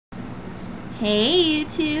Hey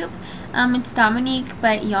YouTube, it's Dominique,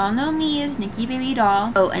 but y'all know me as Nikki Baby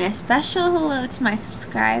Doll. Oh, and a special hello to my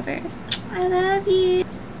subscribers. I love you.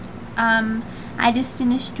 I just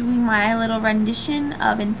finished doing my little rendition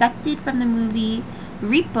of Infected from the movie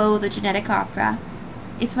Repo, the Genetic Opera.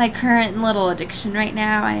 It's my current little addiction right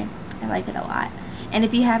now. I like it a lot. And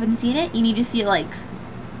if you haven't seen it, you need to see it like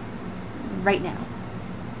right now.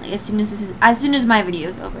 Like as soon as my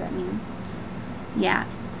video is over. I mean, yeah.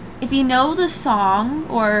 If you know the song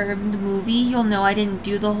or the movie, you'll know I didn't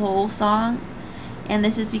do the whole song. And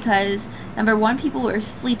this is because, number one, people were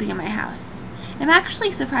sleeping in my house. And I'm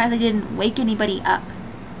actually surprised I didn't wake anybody up,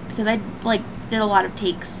 because I did a lot of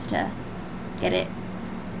takes to get it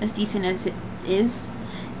as decent as it is.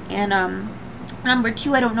 And number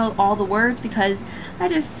two, I don't know all the words because I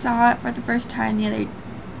just saw it for the first time the other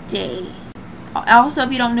day. Also,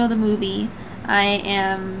 if you don't know the movie, I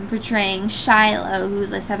am portraying Shiloh,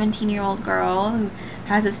 who's a 17-year-old girl who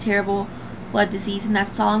has this terrible blood disease, and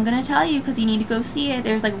that's all I'm going to tell you because you need to go see it.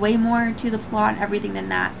 There's like way more to the plot and everything than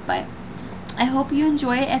that, but I hope you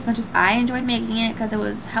enjoy it as much as I enjoyed making it because it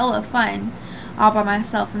was hella fun all by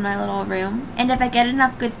myself in my little room. And if I get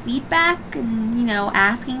enough good feedback and, you know,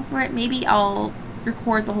 asking for it, maybe I'll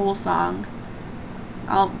record the whole song.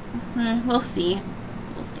 We'll see.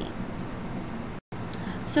 We'll see.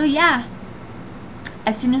 So yeah.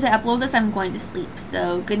 As soon as I upload this, I'm going to sleep.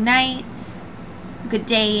 So, good night, good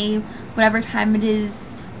day, whatever time it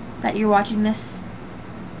is that you're watching this.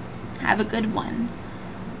 Have a good one.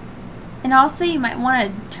 And also, you might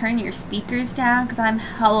want to turn your speakers down because I'm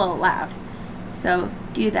hella loud. So,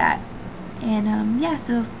 do that. And, yeah,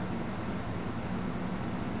 so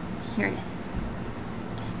here it is.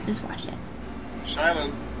 Just watch it.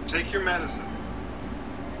 Shiloh, take your medicine.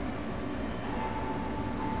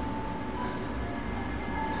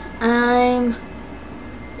 I'm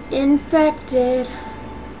infected.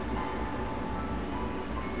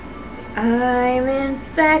 I'm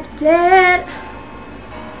infected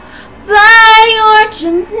by your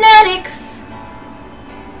genetics.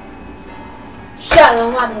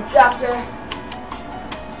 Shiloh, I'm the doctor.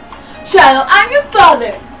 Shiloh, I'm your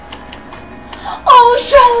father. Oh,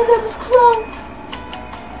 Shiloh, that was close.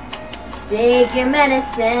 Take your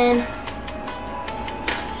medicine.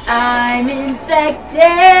 I'm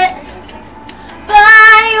infected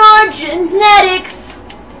by your genetics.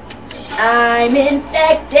 I'm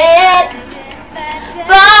infected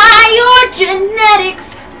by your genetics.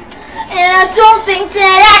 And I don't think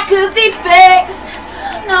that I could be fixed.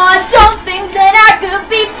 No, I don't think that I could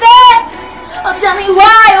be fixed. Oh, tell me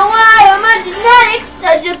why, oh why are my genetics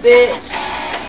such a bitch?